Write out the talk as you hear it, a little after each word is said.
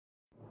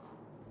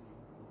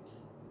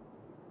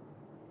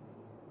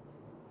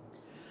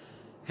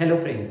Hello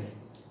friends,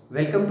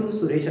 welcome to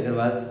Suresh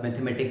Aggarwal's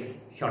Mathematics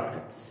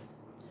Shortcuts.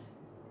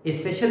 A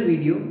special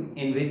video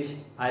in which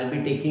I'll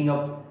be taking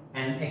up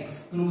an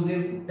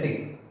exclusive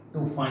trick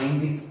to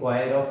find the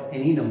square of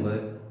any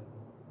number,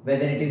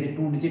 whether it is a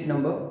 2-digit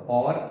number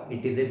or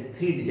it is a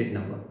 3-digit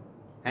number.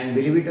 And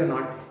believe it or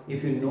not,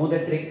 if you know the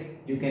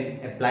trick, you can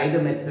apply the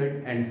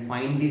method and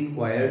find the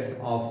squares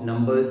of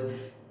numbers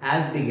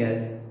as big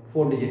as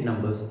 4-digit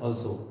numbers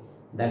also.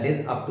 That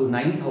is up to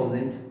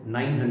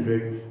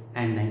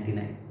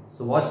 9,999.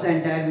 So watch the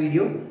entire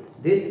video.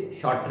 This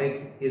short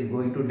trick is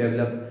going to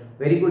develop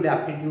very good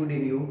aptitude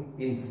in you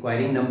in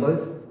squaring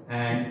numbers,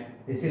 and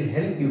this will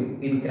help you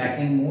in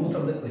cracking most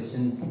of the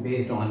questions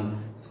based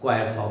on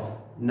squares of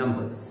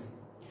numbers.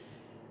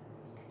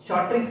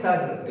 Short tricks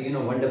are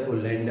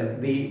wonderful, and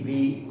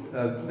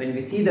when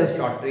we see the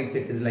short tricks,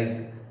 it is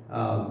like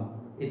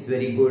it's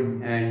very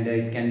good and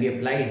it can be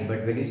applied,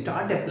 but when you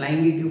start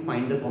applying it, you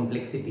find the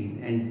complexities,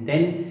 and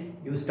then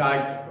you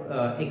start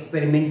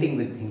experimenting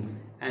with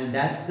things, and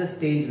that's the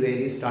stage where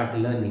you start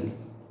learning.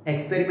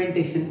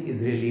 Experimentation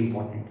is really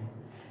important.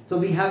 So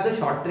we have the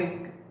short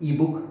trick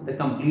ebook, the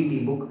complete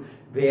ebook,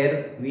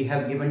 where we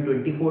have given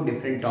 24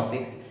 different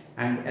topics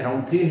and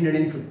around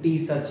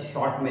 350 such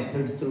short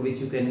methods through which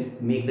you can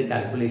make the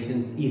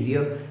calculations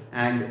easier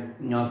and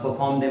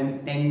perform them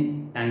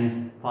 10 times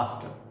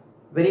faster.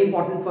 Very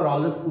important for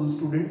all the school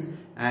students,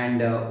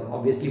 and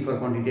obviously for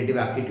quantitative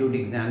aptitude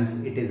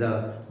exams it is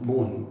a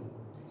boon.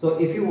 So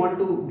if you want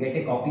to get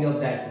a copy of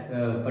that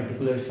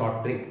particular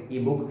short trick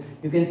ebook,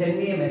 you can send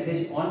me a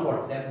message on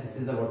WhatsApp. This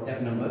is the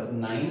WhatsApp number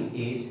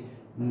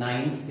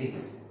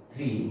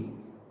 98963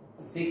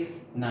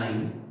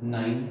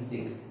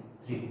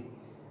 69963.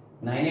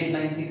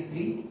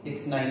 98963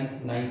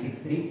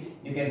 69963.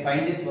 You can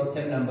find this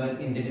WhatsApp number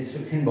in the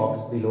description box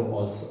below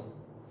also.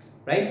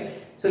 Right?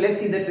 So let's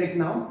see the trick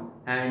now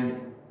and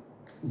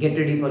get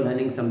ready for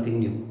learning something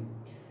new.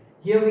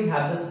 Here we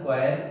have the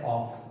square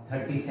of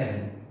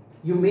 37.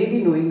 You may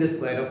be knowing the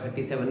square of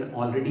 37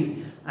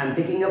 already. I am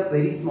taking up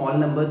very small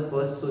numbers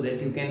first so that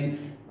you can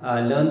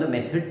learn the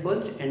method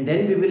first, and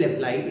then we will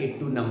apply it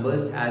to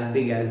numbers as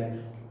big as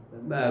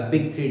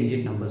big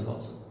 3-digit numbers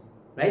also.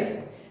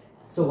 Right?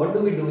 So what do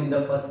we do in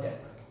the first step?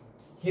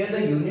 Here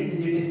the unit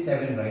digit is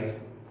 7, right?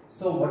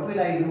 So what will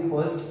I do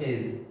first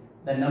is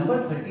the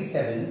number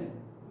 37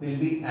 will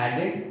be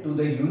added to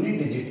the unit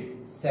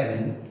digit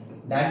 7.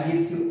 That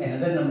gives you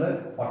another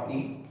number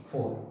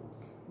 44.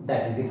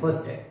 That is the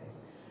first step.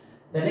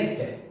 The next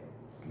step,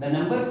 the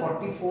number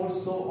 44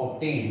 so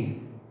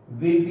obtained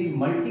will be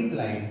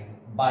multiplied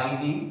by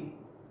the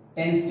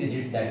tens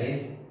digit, that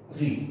is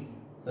 3.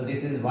 So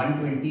this is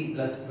 120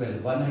 plus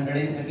 12,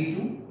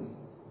 132.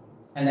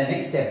 And the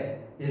next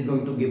step is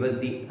going to give us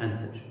the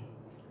answer.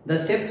 The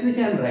steps which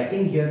I am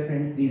writing here,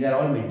 friends, these are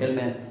all mental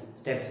maths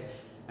steps,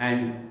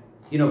 and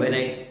when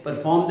I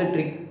perform the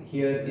trick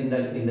here in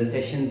the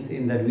sessions,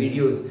 in the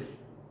videos,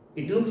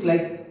 it looks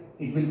like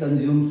it will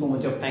consume so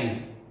much of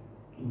time,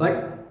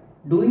 but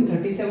doing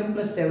 37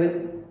 plus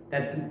 7,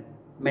 that's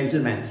mental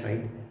maths,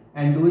 right?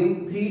 And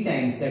doing 3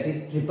 times, that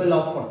is triple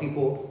of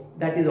 44,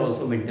 that is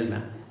also mental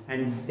maths,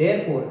 and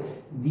therefore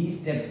these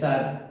steps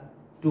are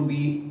to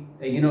be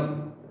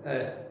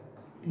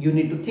you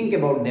need to think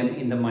about them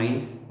in the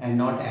mind and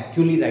not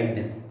actually write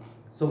them.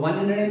 So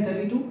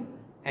 132,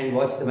 and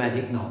watch the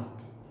magic now.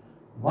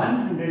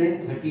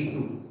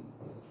 132,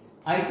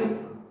 I took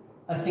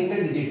a single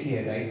digit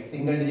here, right?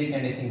 Single digit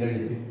and a single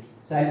digit.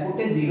 So I'll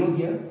put a 0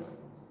 here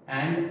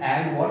and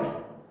add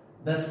what?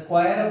 The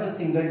square of the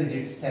single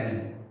digit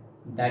 7.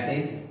 That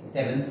is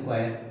 7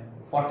 square,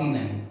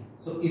 49.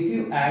 So if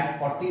you add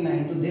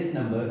 49 to this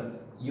number,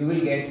 you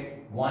will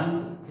get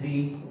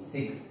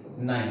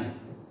 1369.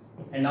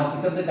 And now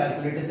pick up the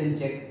calculators and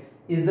check,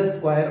 is the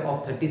square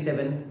of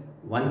 37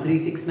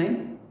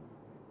 1369?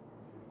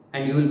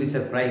 And you will be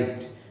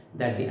surprised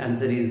that the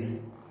answer is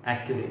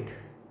accurate.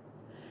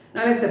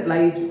 Now let's apply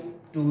it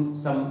to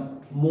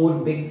some more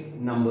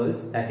big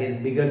numbers, that is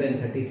bigger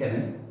than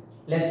 37.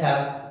 Let's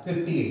have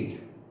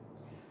 58.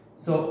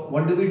 So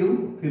what do we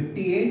do?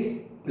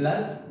 58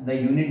 plus the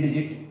unit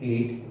digit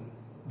 8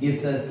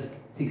 gives us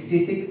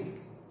 66.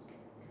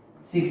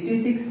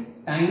 66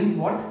 times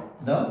what?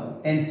 The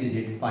tens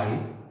digit 5.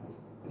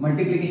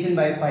 Multiplication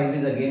by 5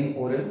 is again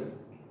oral.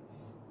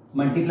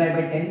 Multiply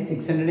by 10,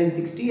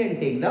 660,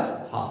 and take the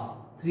half,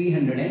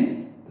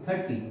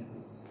 330.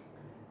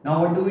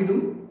 Now what do we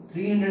do?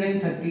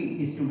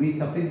 330 is to be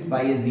suffixed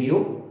by a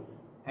 0,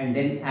 and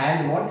then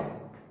add what?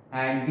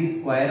 Add the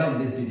square of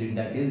this digit,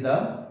 that is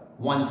the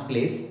ones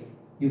place.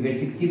 You get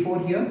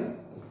 64 here,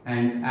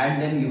 and add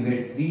them, you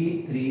get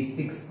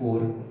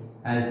 3364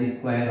 as the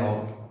square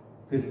of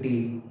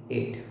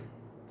 58.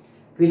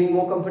 Feeling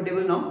more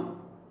comfortable now?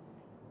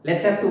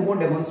 Let's have 2 more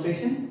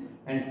demonstrations,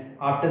 and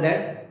after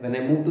that, when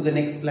I move to the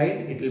next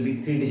slide, it will be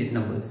 3-digit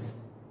numbers.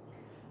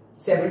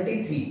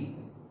 73.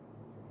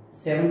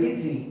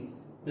 73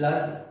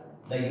 plus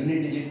the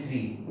unit digit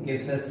 3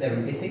 gives us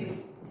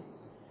 76.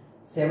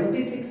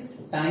 76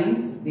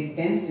 times the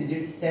tens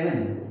digit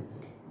 7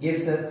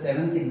 gives us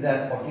 7 6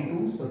 are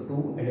 42, so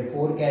 2 and a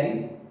 4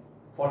 carry.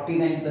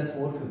 49 plus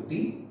 4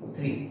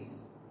 53.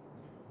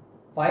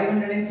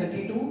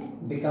 532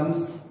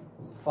 becomes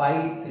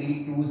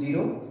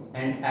 5320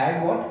 and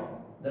add what?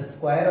 The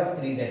square of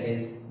 3, that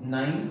is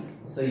 9.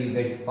 So you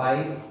get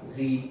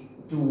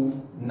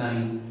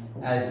 5329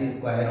 as the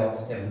square of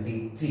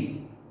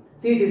 73.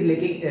 See, it is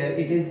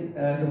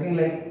looking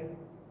like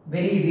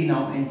very easy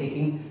now and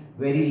taking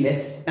very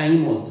less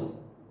time also.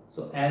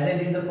 So as I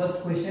did the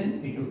first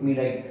question, it took me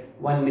like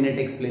 1 minute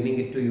explaining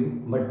it to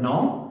you, but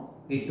now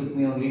it took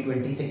me only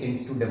 20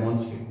 seconds to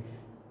demonstrate.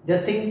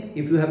 Just think,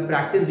 if you have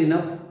practiced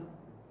enough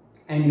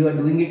and you are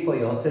doing it for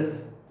yourself,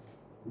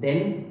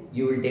 then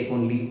you will take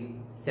only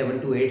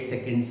 7 to 8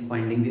 seconds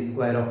finding the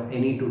square of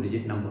any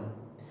 2-digit number.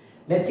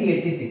 Let's see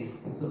 86.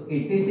 So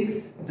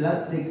 86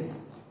 plus 6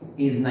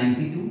 is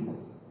 92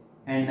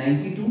 and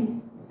 92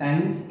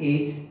 times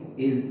 8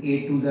 is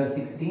 8 2s are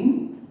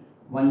 16.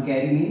 1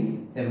 carry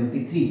means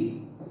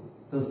 73.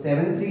 So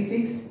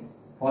 736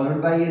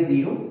 followed by a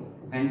 0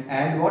 and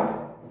add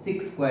what?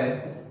 6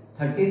 square,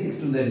 36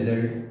 to the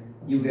result.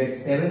 You get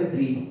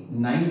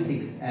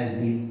 7396 as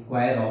the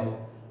square of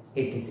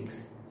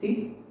 86.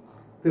 See,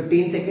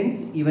 15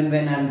 seconds. Even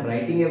when I am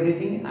writing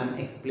everything, I am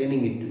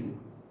explaining it to you.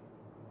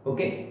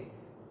 Okay.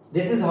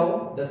 This is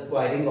how the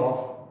squaring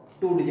of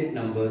 2-digit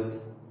numbers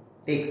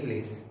takes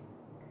place.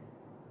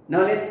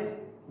 Now let's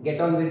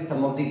get on with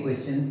some of the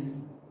questions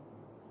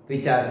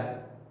which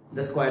are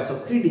the squares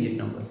of 3-digit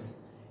numbers.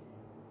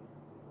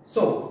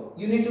 So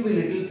you need to be a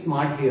little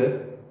smart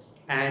here,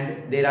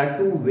 and there are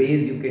 2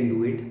 ways you can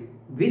do it.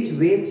 Which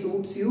way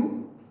suits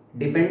you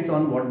depends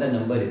on what the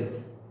number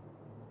is,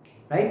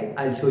 right?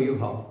 I'll show you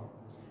how.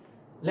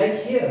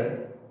 Like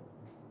here,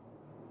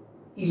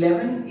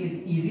 11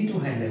 is easy to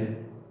handle,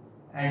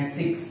 and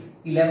 6,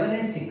 11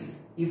 and 6.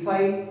 If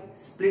I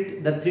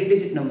split the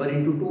 3-digit number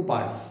into 2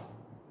 parts,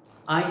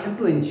 I have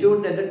to ensure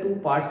that the 2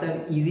 parts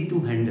are easy to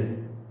handle.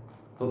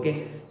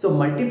 Okay, so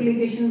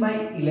multiplication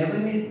by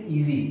 11 is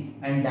easy,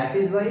 and that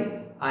is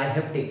why I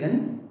have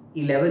taken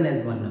 11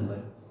 as one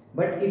number.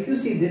 But if you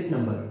see this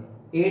number,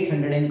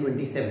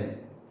 827,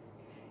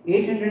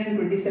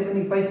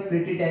 if I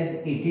split it as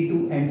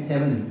 82 and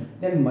 7,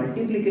 then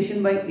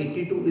multiplication by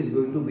 82 is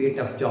going to be a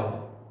tough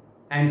job.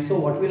 And so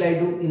what will I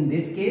do in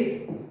this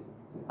case?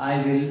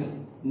 I will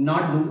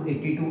not do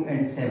 82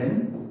 and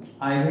 7.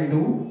 I will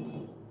do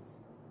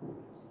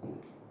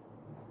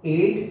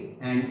 8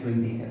 and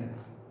 27.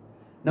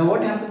 Now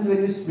what happens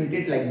when you split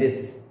it like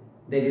this?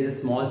 There is a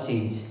small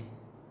change.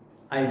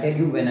 I'll tell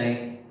you when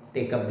I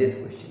take up this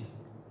question.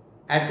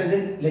 At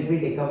present, let me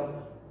take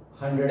up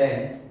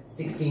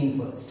 116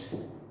 first.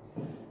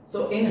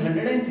 So in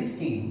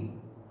 116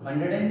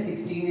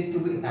 is to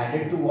be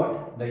added to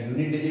what? The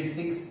unit digit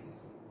 6.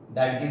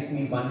 That gives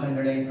me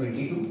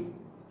 122.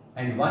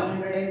 And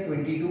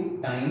 122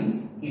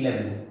 times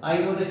 11. I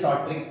know the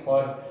short trick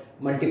for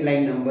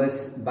multiplying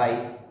numbers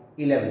by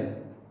 11.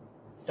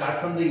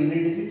 Start from the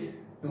unit digit.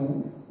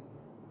 2,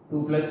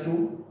 2 plus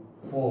 2,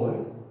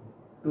 4,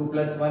 2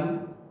 plus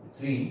 1,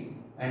 3,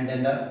 and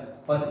then the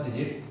first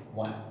digit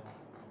 1.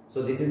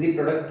 So this is the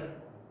product.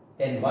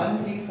 Then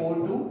 1, 3, 4,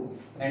 2,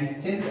 and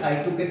since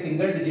I took a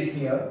single digit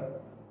here,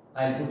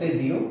 I'll put a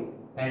 0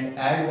 and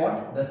add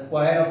what? The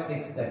square of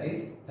 6, that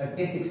is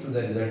 36 to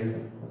the result.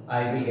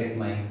 I will get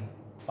my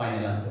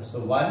final answer.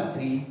 So 1,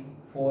 3,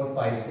 4,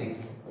 5,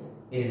 6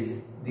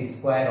 is the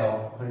square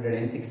of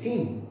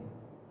 116.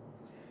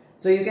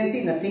 So you can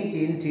see nothing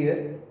changed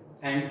here,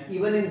 and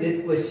even in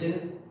this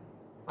question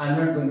I am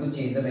not going to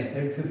change the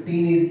method.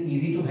 15 is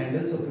easy to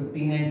handle, so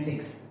 15 and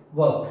 6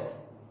 works.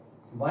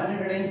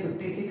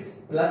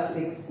 156 plus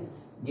 6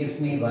 gives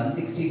me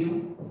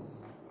 162.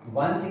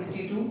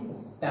 162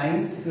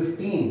 times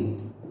 15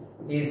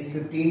 is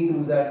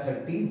 15 2s are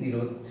 30,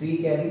 0 3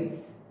 carry,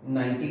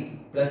 90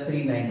 plus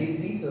 3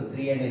 93, so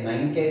 3 and a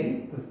 9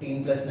 carry,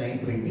 15 plus 9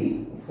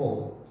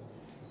 24.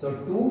 So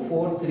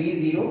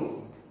 2430.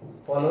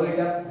 Follow it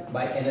up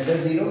by another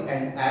 0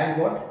 and add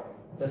what?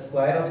 The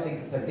square of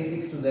 6,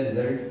 36 to the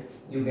result.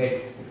 You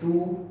get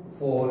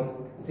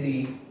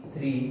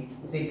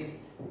 2436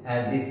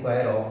 as the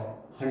square of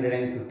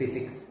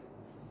 156.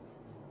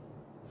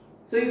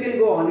 So you can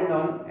go on,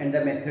 and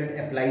the method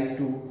applies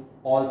to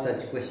all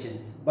such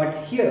questions.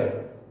 But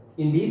here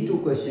in these 2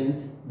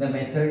 questions, the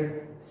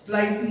method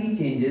slightly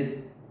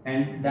changes,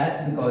 and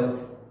that's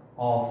because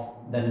of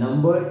the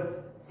number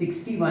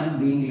 61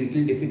 being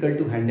little difficult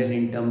to handle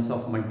in terms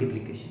of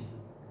multiplication.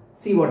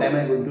 See what am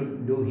I going to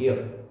do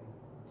here.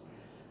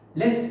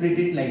 Let's split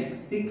it like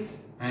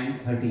 6 and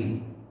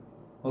 13.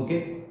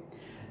 Okay.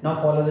 Now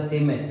follow the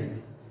same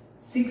method.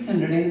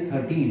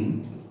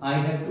 613, I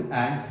have to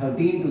add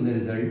 13 to the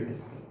result.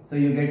 So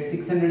you get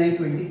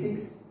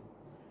 626.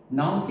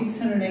 Now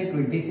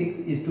 626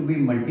 is to be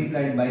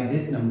multiplied by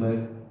this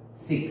number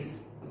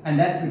 6. And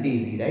that's pretty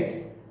easy,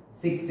 right?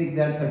 6 6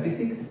 are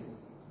 36.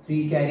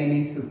 3 carry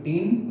means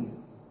 15,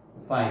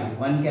 5,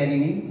 1 carry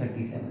means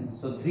 37.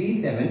 So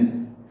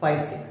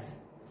 3756.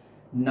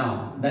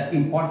 Now the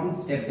important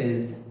step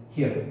is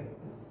here.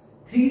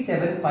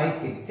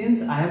 3756.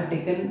 Since I have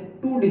taken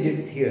 2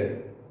 digits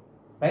here,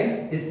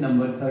 right, this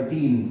number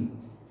 13,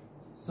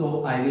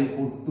 so I will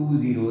put 2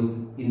 zeros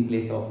in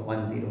place of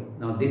 1 0.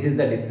 Now this is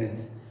the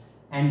difference.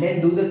 And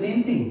then do the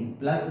same thing,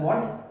 plus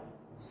what?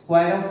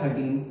 Square of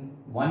 13,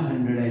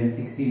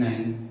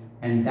 169,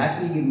 and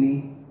that will give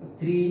me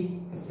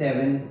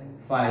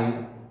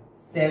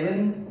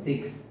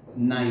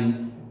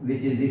 375769,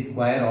 which is the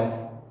square of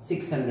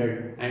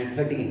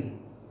 613.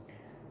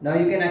 Now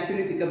you can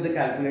actually pick up the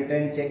calculator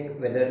and check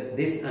whether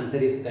this answer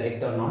is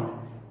correct or not,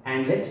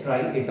 and let's try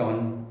it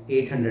on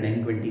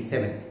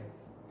 827.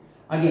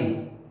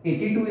 Again,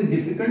 82 is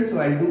difficult, so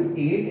I'll do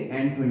 8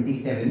 and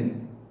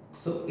 27.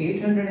 So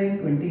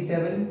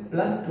 827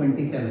 plus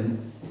 27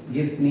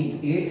 gives me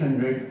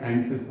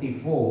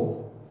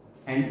 854,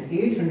 and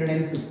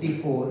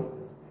 854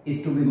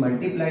 is to be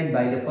multiplied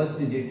by the first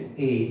digit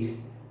 8,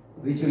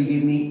 which will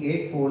give me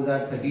 8 4s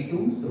are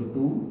 32, so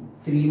 2,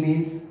 3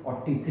 means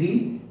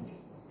 43,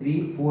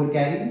 3, 4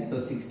 carry, so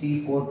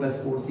 64 plus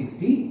 4,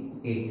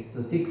 68,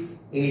 so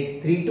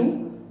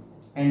 6832,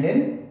 and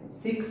then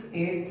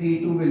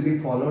 6832 will be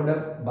followed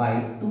up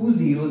by 2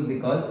 zeros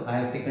because I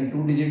have taken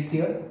 2 digits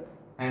here,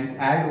 and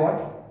add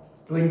what?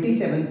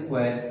 27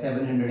 square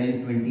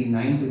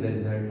 729 to the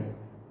result,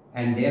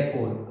 and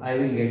therefore I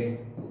will get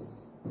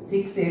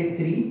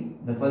 683,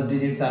 the first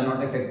digits are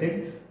not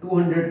affected,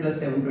 200 plus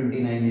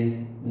 729 is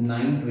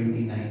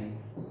 929,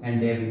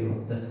 and there we go,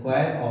 the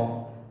square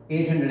of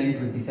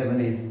 827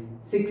 is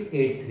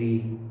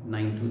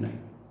 683929.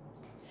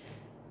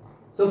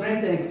 So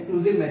friends, an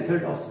exclusive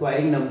method of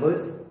squaring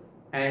numbers,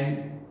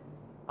 and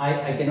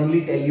I can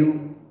only tell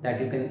you that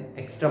you can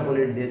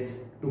extrapolate this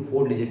to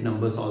 4-digit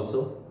numbers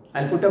also.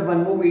 I'll put up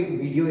one more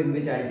video in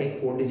which I'll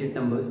take 4-digit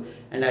numbers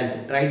and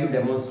I'll try to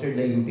demonstrate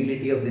the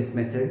utility of this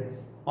method.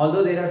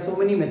 Although there are so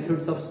many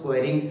methods of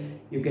squaring,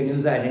 you can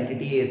use the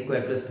identity a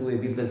square plus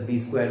 2ab plus b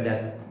square,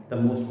 that's the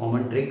most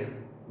common trick.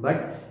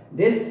 But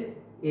this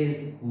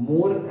is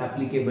more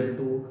applicable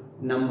to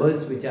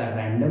numbers which are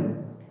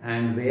random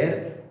and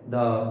where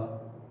the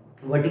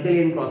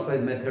vertically and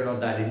crosswise method or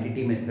the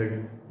identity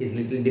method is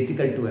little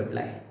difficult to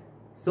apply.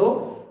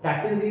 So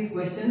practice these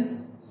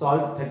questions.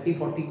 Solve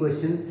 30-40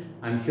 questions.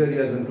 I'm sure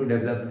you are going to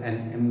develop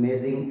an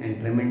amazing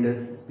and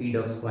tremendous speed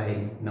of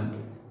squaring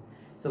numbers.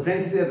 So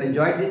friends, if you have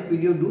enjoyed this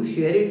video, do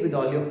share it with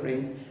all your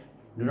friends.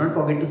 Do not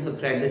forget to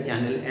subscribe the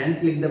channel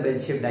and click the bell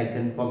shaped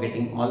icon for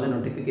getting all the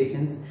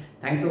notifications.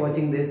 Thanks for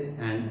watching this,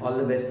 and all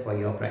the best for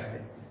your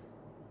practice.